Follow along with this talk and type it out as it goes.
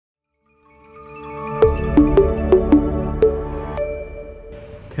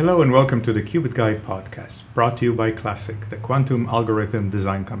Hello and welcome to the Qubit Guide podcast, brought to you by Classic, the quantum algorithm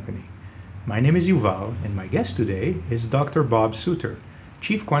design company. My name is Yuval, and my guest today is Dr. Bob Sutor,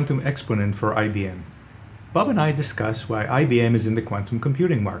 Chief Quantum Exponent for IBM. Bob and I discuss why IBM is in the quantum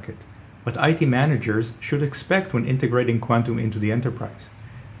computing market, what IT managers should expect when integrating quantum into the enterprise.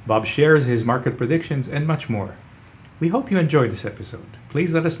 Bob shares his market predictions and much more. We hope you enjoyed this episode.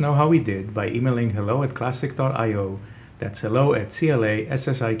 Please let us know how we did by emailing hello@classic.io. That's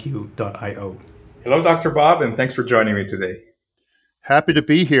hello@classiq.io. Hello, Dr. Bob, and thanks for joining me today. Happy to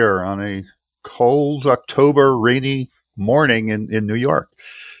be here on a cold October rainy morning in New York.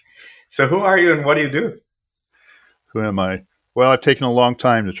 So, who are you and what do you do? Who am I? Well, I've taken a long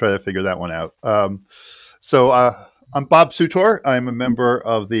time to try to figure that one out. So I'm Bob Sutor. I'm a member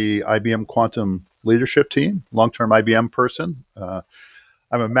of the IBM Quantum Leadership Team, long-term IBM person. I'm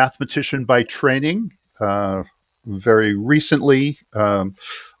a mathematician by training. Very recently,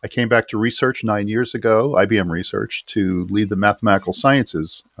 I came back to research 9 years ago, IBM Research, to lead the mathematical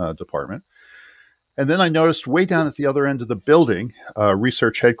sciences department. And then I noticed way down at the other end of the building,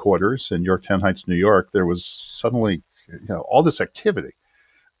 research headquarters in Yorktown Heights, New York, there was suddenly all this activity.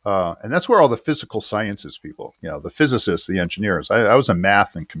 And that's where all the physical sciences people, the physicists, the engineers. I was a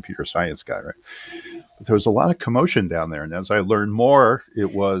math and computer science guy, right? But there was a lot of commotion down there. And as I learned more,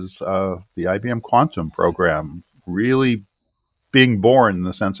 it was the IBM Quantum program really being born in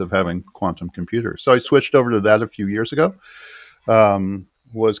the sense of having quantum computers. So I switched over to that a few years ago.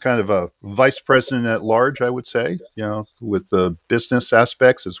 Was kind of a vice president at large, I would say, with the business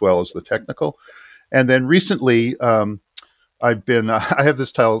aspects as well as the technical. And then recently, I have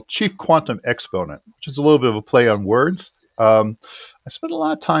this title, Chief Quantum Exponent, which is a little bit of a play on words. I spent a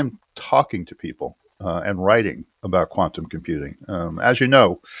lot of time talking to people and writing about quantum computing. As you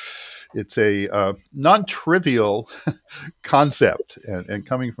know, it's a non-trivial concept and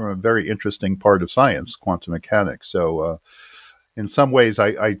coming from a very interesting part of science, quantum mechanics. So in some ways,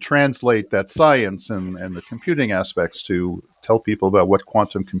 I translate that science and the computing aspects to tell people about what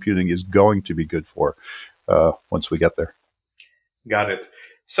quantum computing is going to be good for once we get there. Got it.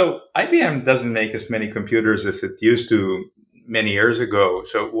 So, IBM doesn't make as many computers as it used to many years ago.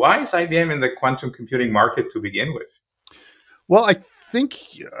 So, why is IBM in the quantum computing market to begin with? Well, I think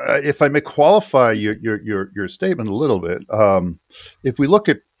if I may qualify your statement a little bit, if we look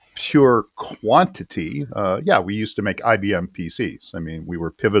at pure quantity, we used to make IBM PCs. I mean, we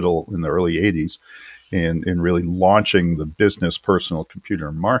were pivotal in the early 80s in really launching the business personal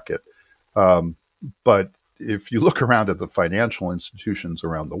computer market. But if you look around at the financial institutions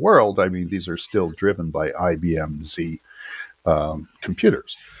around the world, I mean, these are still driven by IBM Z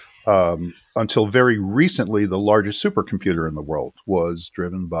computers. Until very recently, the largest supercomputer in the world was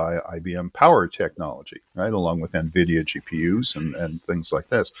driven by IBM Power technology, right, along with NVIDIA GPUs and things like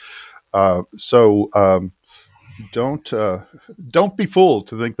this. So don't be fooled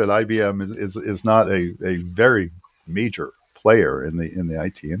to think that IBM is not a very major player in the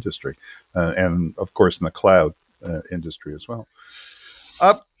IT industry, and of course in the cloud industry as well.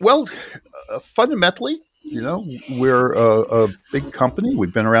 Fundamentally, we're a big company.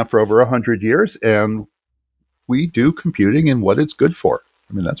 We've been around for over 100 years, and we do computing and what it's good for.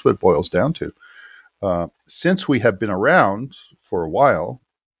 I mean, that's what it boils down to. Since we have been around for a while,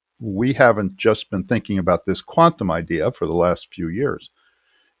 we haven't just been thinking about this quantum idea for the last few years.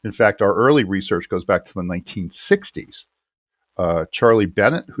 In fact, our early research goes back to the 1960s. Charlie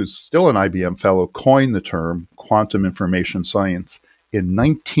Bennett, who's still an IBM fellow, coined the term quantum information science in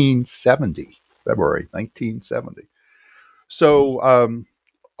 1970, February 1970. So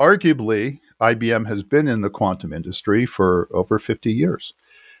arguably, IBM has been in the quantum industry for over 50 years.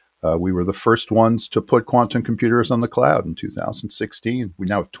 We were the first ones to put quantum computers on the cloud in 2016. We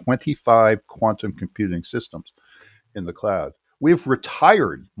now have 25 quantum computing systems in the cloud. We've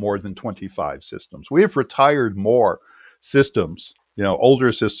retired more than 25 systems. We have retired more systems,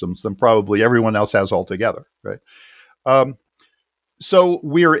 older systems than probably everyone else has altogether, right? So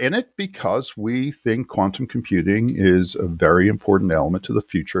we are in it because we think quantum computing is a very important element to the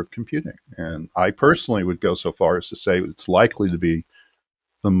future of computing. And I personally would go so far as to say it's likely to be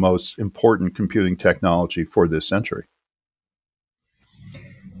the most important computing technology for this century.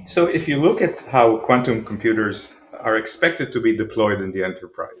 So, if you look at how quantum computers are expected to be deployed in the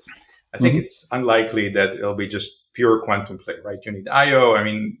enterprise, I think Mm-hmm. it's unlikely that it'll be just pure quantum play, right? You need I/O. I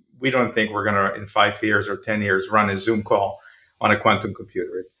mean, we don't think we're going to, in 5 years or 10 years, run a Zoom call on a quantum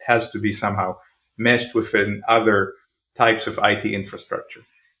computer. It has to be somehow meshed within other types of IT infrastructure.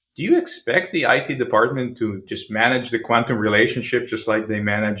 Do you expect the IT department to just manage the quantum relationship just like they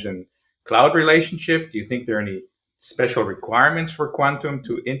manage a cloud relationship? Do you think there are any special requirements for quantum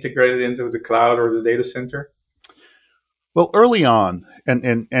to integrate it into the cloud or the data center? Well, early on,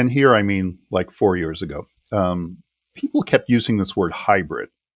 and here I mean like 4 years ago, people kept using this word hybrid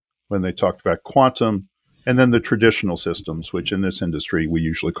when they talked about quantum and then the traditional systems, which in this industry we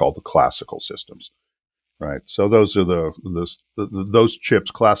usually call the classical systems. Right. So those are those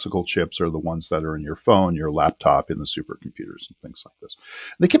chips, classical chips, are the ones that are in your phone, your laptop, in the supercomputers and things like this.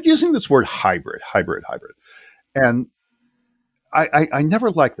 They kept using this word hybrid, hybrid, hybrid, and I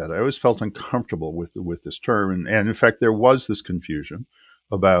never liked that. I always felt uncomfortable with this term, and in fact, there was this confusion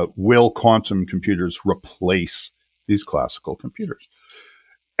about will quantum computers replace these classical computers.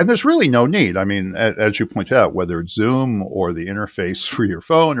 And there's really no need. I mean, as you point out, whether it's Zoom or the interface for your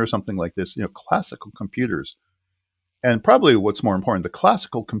phone or something like this, classical computers. And probably what's more important, the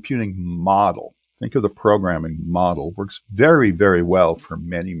classical computing model, think of the programming model, works very, very well for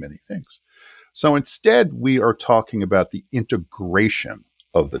many, many things. So instead, we are talking about the integration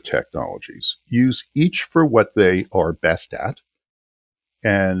of the technologies. Use each for what they are best at.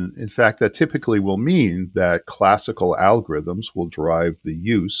 And in fact, that typically will mean that classical algorithms will drive the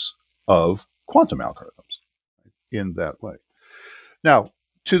use of quantum algorithms in that way. Now,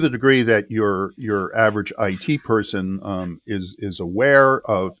 to the degree that your average IT person is aware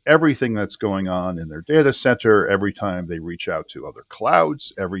of everything that's going on in their data center, every time they reach out to other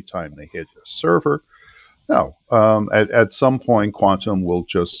clouds, every time they hit a server, no. At some point, quantum will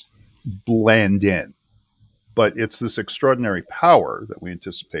just blend in. But it's this extraordinary power that we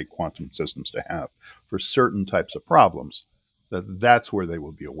anticipate quantum systems to have for certain types of problems that's where they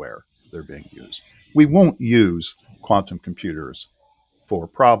will be aware they're being used. We won't use quantum computers for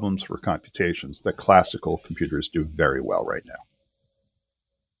problems for computations that classical computers do very well right now.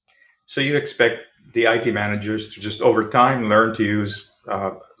 So you expect the IT managers to just over time learn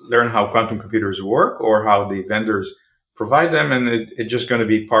how quantum computers work or how the vendors provide them, and it's just going to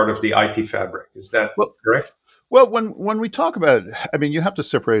be part of the IT fabric. Is that Well, correct? well, when we talk about, I mean, you have to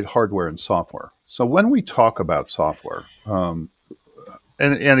separate hardware and software. So when we talk about software, and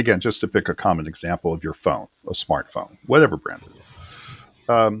again, just to pick a common example of your phone, a smartphone, whatever brand it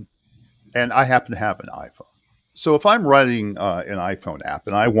is, and I happen to have an iPhone. So if I'm writing an iPhone app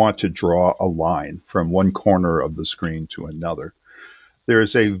and I want to draw a line from one corner of the screen to another, there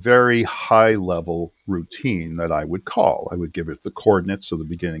is a very high level routine that I would call. I would give it the coordinates of the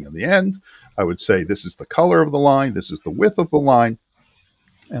beginning and the end. I would say this is the color of the line, this is the width of the line,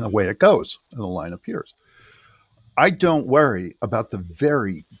 and away it goes, and the line appears. I don't worry about the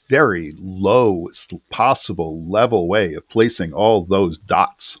very, very lowest possible level way of placing all those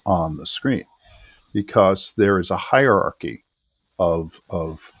dots on the screen because there is a hierarchy of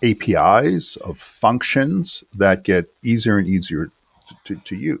APIs, of functions that get easier and easier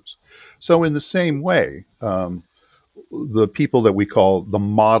to use. So, in the same way, the people that we call the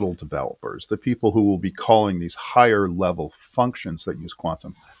model developers, the people who will be calling these higher level functions that use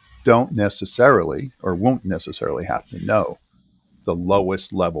quantum, don't necessarily or won't necessarily have to know the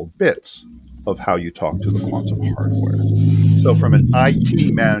lowest level bits of how you talk to the quantum hardware. So, from an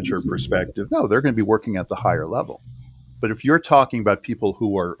IT manager perspective, no, they're going to be working at the higher level. But if you're talking about people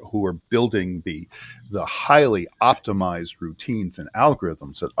who are building the highly optimized routines and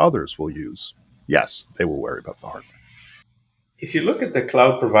algorithms that others will use, yes, they will worry about the hardware. If you look at the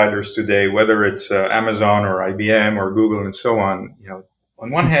cloud providers today, whether it's Amazon or IBM or Google and so on, on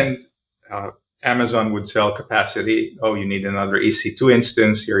one hand, uh, Amazon would sell capacity. Oh, you need another EC2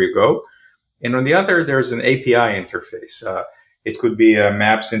 instance. Here you go. And on the other, there's an API interface. It could be a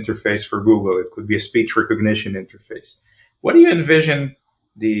Maps interface for Google. It could be a speech recognition interface. What do you envision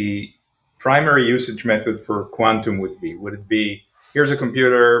the primary usage method for quantum would be? Would it be here's a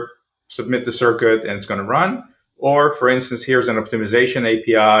computer, submit the circuit, and it's going to run? Or, for instance, here's an optimization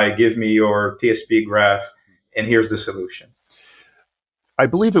API, give me your TSP graph, and here's the solution? I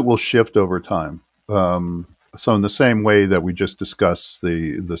believe it will shift over time. So in the same way that we just discussed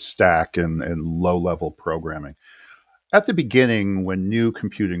the stack and low level programming, at the beginning when new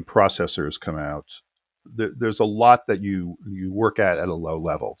computing processors come out, there's a lot that you work at a low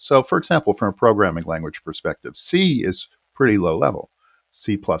level. So for example, from a programming language perspective, C is pretty low level.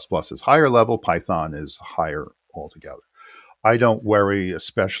 C++ is higher level. Python is higher altogether. I don't worry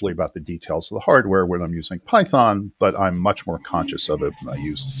especially about the details of the hardware when I'm using Python, but I'm much more conscious of it when I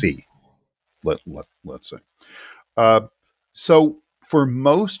use C, let's say. Uh, so for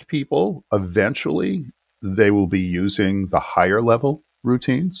most people, eventually they will be using the higher level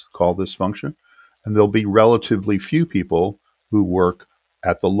routines, call this function, and there'll be relatively few people who work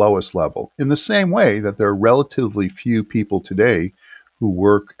at the lowest level. In the same way that there are relatively few people today who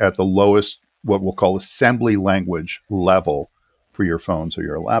work at the lowest what we'll call assembly language level for your phones or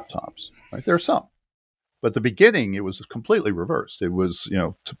your laptops. Right? There are some. But at the beginning, it was completely reversed. It was,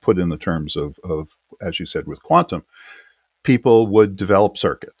 to put in the terms of, as you said, with quantum, people would develop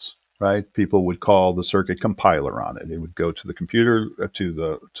circuits, right? People would call the circuit compiler on it. It would go to the computer, to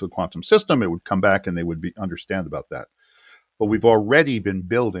the quantum system. It would come back, and they would understand about that. But we've already been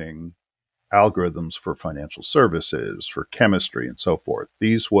building algorithms for financial services, for chemistry, and so forth.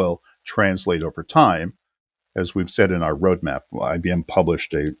 These will translate over time. As we've said in our roadmap, IBM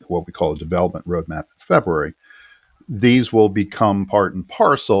published what we call a development roadmap in February. These will become part and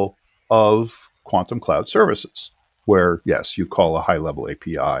parcel of quantum cloud services, where, yes, you call a high-level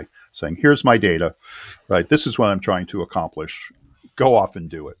API saying, here's my data, right? This is what I'm trying to accomplish. Go off and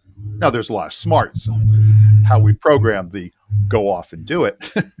do it. Now, there's a lot of smarts and how we programmed the go off and do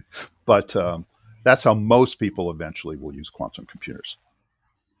it, but that's how most people eventually will use quantum computers.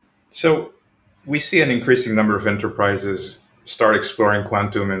 So we see an increasing number of enterprises start exploring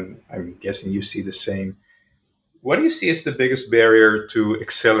quantum, and I'm guessing you see the same. What do you see as the biggest barrier to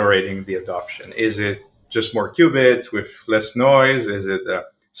accelerating the adoption? Is it just more qubits with less noise? Is it a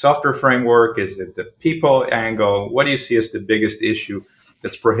software framework? Is it the people angle? What do you see as the biggest issue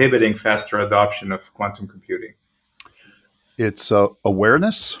that's prohibiting faster adoption of quantum computing? It's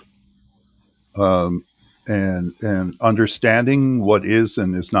awareness, and understanding what is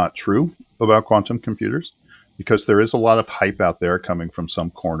and is not true about quantum computers, because there is a lot of hype out there coming from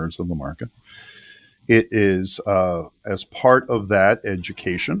some corners of the market. It is, as part of that,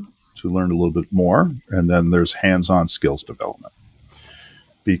 education to learn a little bit more, and then there's hands-on skills development.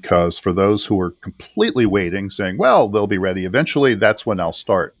 Because for those who are completely waiting, saying, well, they'll be ready eventually, that's when I'll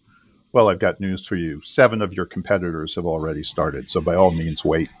start. Well, I've got news for you. 7 of your competitors have already started. So by all means,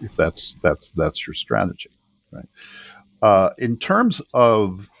 wait if that's your strategy. Right? In terms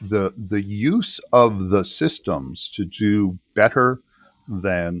of the use of the systems to do better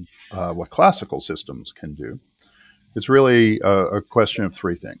than what classical systems can do, it's really a question of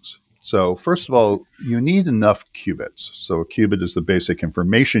 3 things. So first of all, you need enough qubits. So a qubit is the basic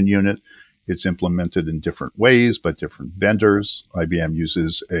information unit. It's implemented in different ways by different vendors. IBM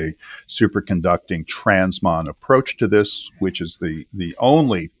uses a superconducting transmon approach to this, which is the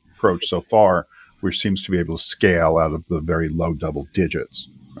only approach so far which seems to be able to scale out of the very low double digits.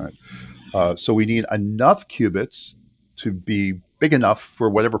 Right? So we need enough qubits to be big enough for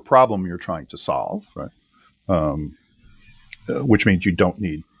whatever problem you're trying to solve, right? Which means you don't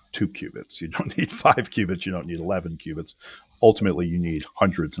need 2 qubits. You don't need 5 qubits. You don't need 11 qubits. Ultimately, you need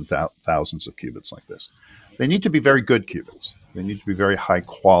hundreds and thousands of qubits like this. They need to be very good qubits. They need to be very high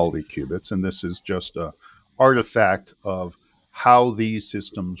quality qubits. And this is just an artifact of how these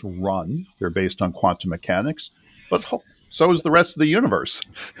systems run. They're based on quantum mechanics, but so is the rest of the universe.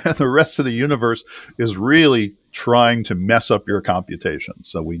 And the rest of the universe is really trying to mess up your computation.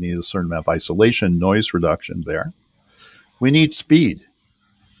 So we need a certain amount of isolation, noise reduction there. We need speed.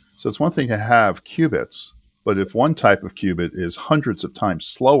 So it's one thing to have qubits, but if one type of qubit is hundreds of times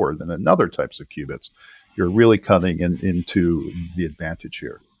slower than another types of qubits, you're really cutting into the advantage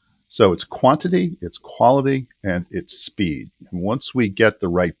here. So it's quantity, it's quality, and it's speed. And once we get the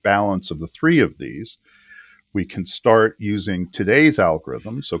right balance of the 3 of these, we can start using today's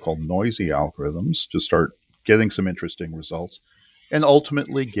algorithms, so-called noisy algorithms, to start getting some interesting results, and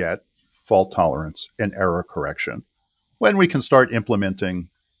ultimately get fault tolerance and error correction when we can start implementing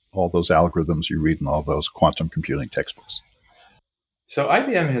all those algorithms you read in all those quantum computing textbooks. So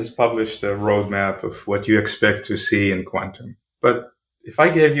IBM has published a roadmap of what you expect to see in quantum. But if I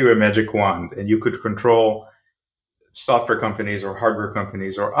gave you a magic wand and you could control software companies or hardware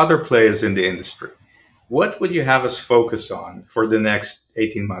companies or other players in the industry, what would you have us focus on for the next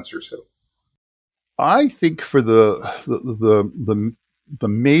 18 months or so? I think for the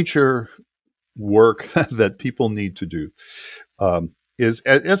major work that people need to do is,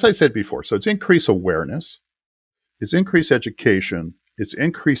 as I said before, so it's increase awareness, it's increase education, it's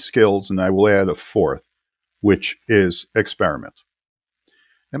increase skills, and I will add a 4th, which is experiment.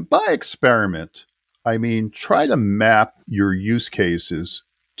 And by experiment, I mean try to map your use cases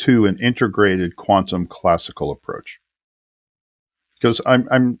to an integrated quantum classical approach. Because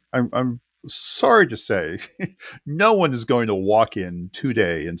I'm sorry to say, no one is going to walk in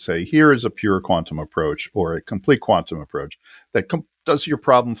today and say, here is a pure quantum approach or a complete quantum approach that does your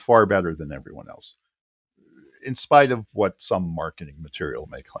problem far better than everyone else, in spite of what some marketing material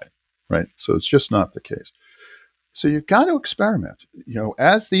may claim, right? So it's just not the case. So you've got to experiment.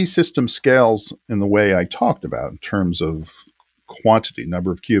 As these systems scales in the way I talked about in terms of quantity,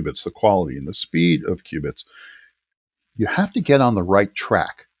 number of qubits, the quality and the speed of qubits, you have to get on the right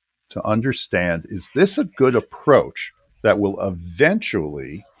track to understand, is this a good approach that will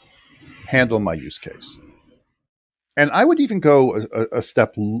eventually handle my use case? And I would even go a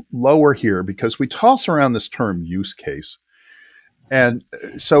step lower here because we toss around this term use case. And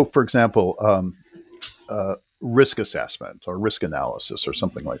so, for example, risk assessment or risk analysis or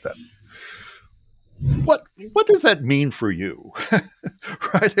something like that. What does that mean for you?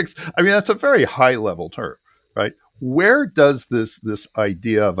 Right? I mean, that's a very high level term, right? Where does this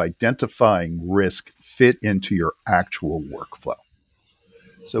idea of identifying risk fit into your actual workflow?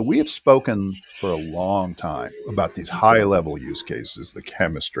 So we have spoken for a long time about these high level use cases, the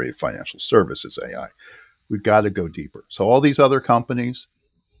chemistry, financial services, AI. We've got to go deeper. So all these other companies,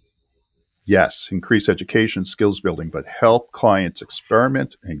 yes, increase education, skills building, but help clients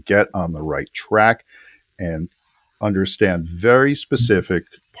experiment and get on the right track and understand very specific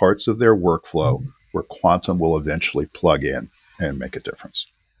parts of their workflow where quantum will eventually plug in and make a difference.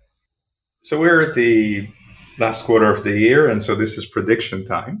 So we're at the last quarter of the year, and so this is prediction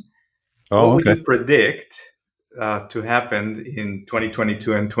time. What Oh, would okay. you predict to happen in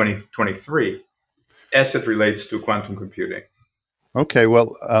 2022 and 2023 as it relates to quantum computing? Okay.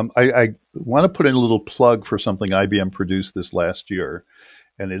 Well, I want to put in a little plug for something IBM produced this last year.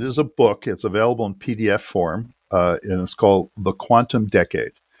 And it is a book. It's available in PDF form, and it's called The Quantum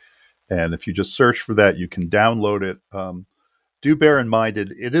Decade. And if you just search for that, you can download it. Do bear in mind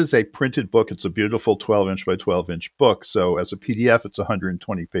it is a printed book. It's a beautiful 12-inch by 12-inch book. So as a PDF, it's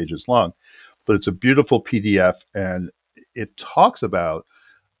 120 pages long, but it's a beautiful PDF, and it talks about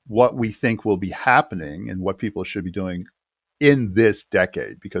what we think will be happening and what people should be doing in this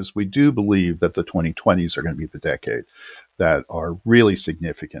decade, because we do believe that the 2020s are going to be the decade that are really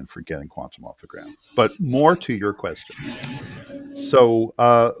significant for getting quantum off the ground. But more to your question. So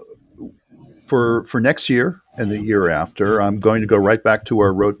for next year and the year after, I'm going to go right back to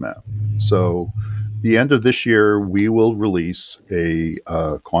our roadmap. So the end of this year, we will release a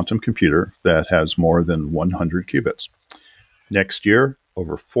quantum computer that has more than 100 qubits. Next year,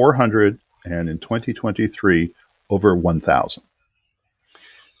 over 400, and in 2023, over 1,000.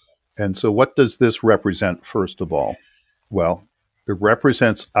 And so, what does this represent, first of all? Well, it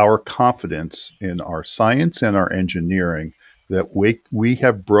represents our confidence in our science and our engineering that we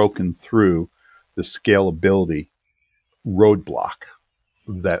have broken through the scalability roadblock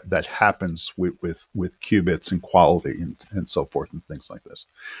that happens with qubits and quality and so forth and things like this.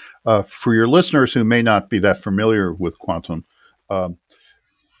 For your listeners who may not be that familiar with quantum, um,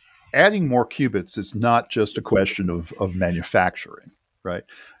 adding more qubits is not just a question of manufacturing, right?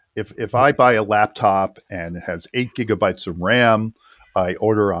 If I buy a laptop and it has 8 gigabytes of RAM, I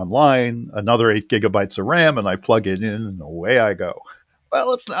order online another 8 gigabytes of RAM and I plug it in and away I go.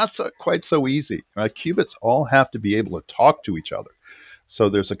 Well, it's not quite so easy. Right? Qubits all have to be able to talk to each other. So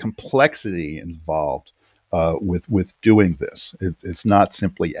there's a complexity involved with doing this. It's not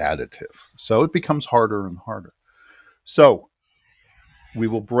simply additive. So it becomes harder and harder. So we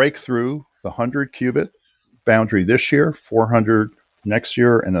will break through the 100 qubit boundary this year, 400 next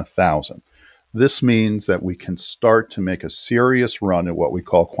year, and 1,000. This means that we can start to make a serious run at what we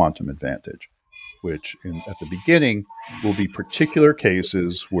call quantum advantage, which at the beginning will be particular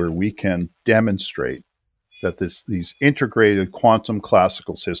cases where we can demonstrate that these integrated quantum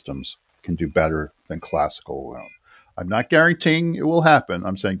classical systems can do better than classical alone. I'm not guaranteeing it will happen.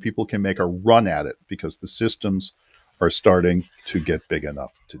 I'm saying people can make a run at it because the systems are starting to get big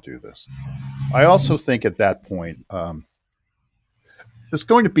enough to do this. I also think at that point, there's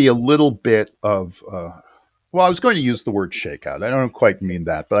going to be a little bit of, well, I was going to use the word shakeout. I don't quite mean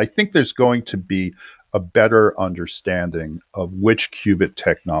that, but I think there's going to be a better understanding of which qubit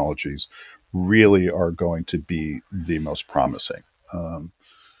technologies really are going to be the most promising.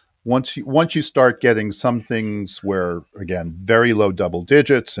 Once you start getting some things where, again, very low double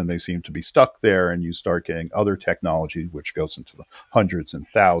digits and they seem to be stuck there, and you start getting other technology which goes into the hundreds and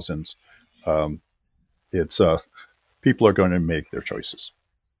thousands, it's people are going to make their choices.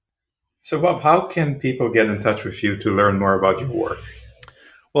 So, Bob, how can people get in touch with you to learn more about your work?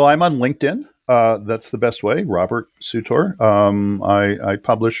 Well, I'm on LinkedIn. That's the best way. Robert Sutor. I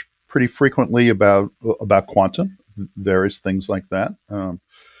publish pretty frequently about quantum, various things like that.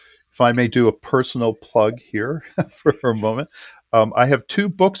 If I may do a personal plug here for a moment, I have 2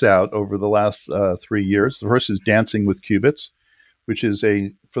 books out over the last 3 years. The first is Dancing with Qubits, which is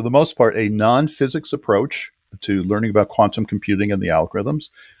for the most part, a non-physics approach to learning about quantum computing and the algorithms.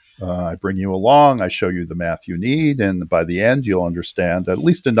 I bring you along, I show you the math you need, and by the end, you'll understand at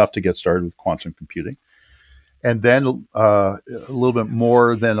least enough to get started with quantum computing. And then a little bit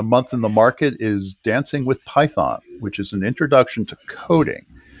more than a month in the market is Dancing with Python, which is an introduction to coding.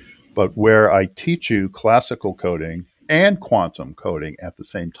 but where I teach you classical coding and quantum coding at the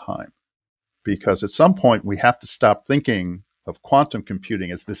same time. Because at some point, we have to stop thinking of quantum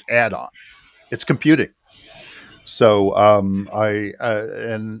computing as this add-on. It's computing. So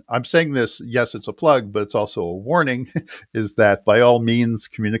and I'm saying this. Yes, it's a plug, but it's also a warning. Is that by all means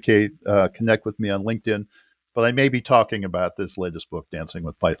connect with me on LinkedIn. But I may be talking about this latest book, Dancing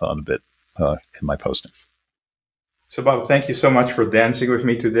with Python, a bit in my postings. So, Bob, thank you so much for dancing with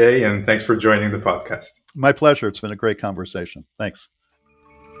me today, and thanks for joining the podcast. My pleasure. It's been a great conversation. Thanks.